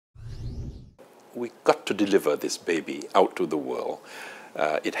we got to deliver this baby out to the world.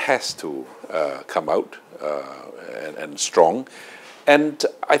 It has to come out and strong. And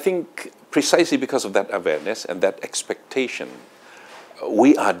I think precisely because of that awareness and that expectation,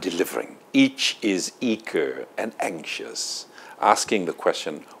 we are delivering. Each is eager and anxious, asking the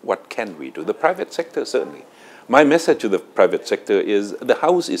question, what can we do? The private sector, certainly. My message to the private sector is, the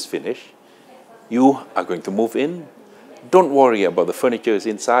house is finished. You are going to move in. Don't worry about the furniture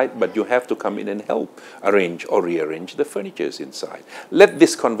inside, but you have to come in and help arrange or rearrange the furniture inside. Let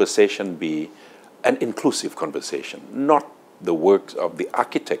this conversation be an inclusive conversation, not the works of the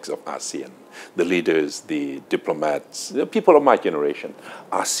architects of ASEAN, the leaders, the diplomats, the people of my generation.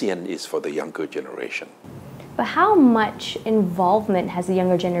 ASEAN is for the younger generation. But how much involvement has the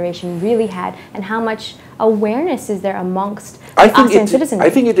younger generation really had, and how much awareness is there amongst ASEAN citizens? I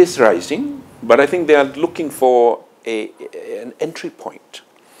think it is rising, but I think they are looking for an entry point.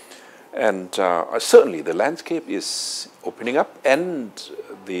 And certainly the landscape is opening up, and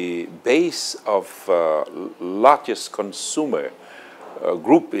the base of largest consumer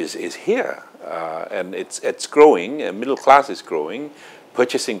group is here. And it's growing, and middle class is growing,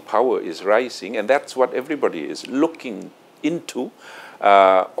 purchasing power is rising, and that's what everybody is looking into.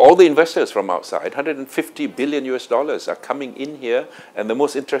 All the investors from outside, 150 billion US dollars are coming in here, and the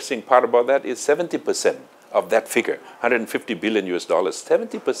most interesting part about that is 70% of that figure, 150 billion US dollars,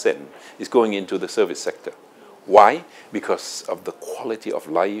 70% is going into the service sector. Why? Because of the quality of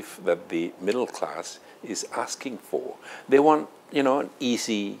life that the middle class is asking for. They want, an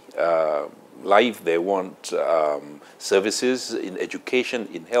easy life. They want services in education,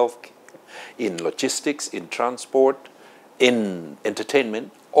 in health, in logistics, in transport, in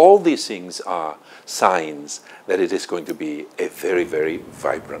entertainment. All these things are signs that it is going to be a very, very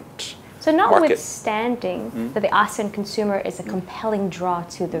vibrant So notwithstanding that the ASEAN consumer is a compelling draw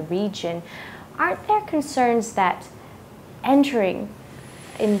to the region, aren't there concerns that entering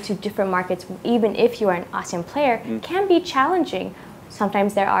into different markets, even if you are an ASEAN player, can be challenging?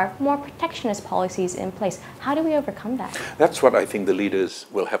 Sometimes there are more protectionist policies in place. How do we overcome that? That's what I think the leaders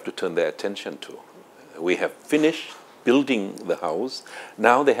will have to turn their attention to. We have finished building the house.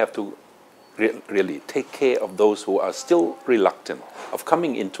 Now they have to really take care of those who are still reluctant of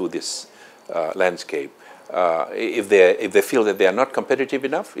coming into this landscape. If they feel that they are not competitive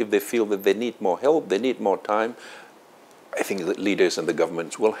enough, if they feel that they need more help, they need more time, I think the leaders and the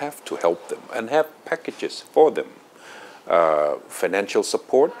governments will have to help them and have packages for them. Financial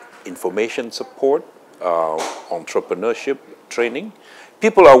support, information support, entrepreneurship training.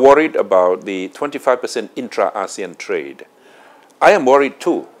 People are worried about the 25% intra-ASEAN trade. I am worried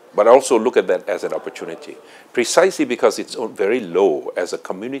too, but I also look at that as an opportunity, precisely because it's very low as a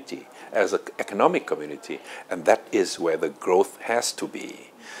community, as an economic community, and that is where the growth has to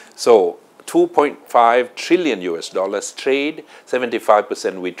be. So 2.5 trillion US dollars trade,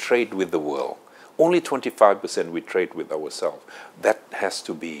 75% we trade with the world. Only 25% we trade with ourselves. That has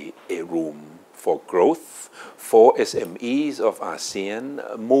to be a room for growth, for SMEs of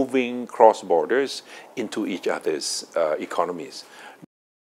ASEAN moving cross borders into each other's economies.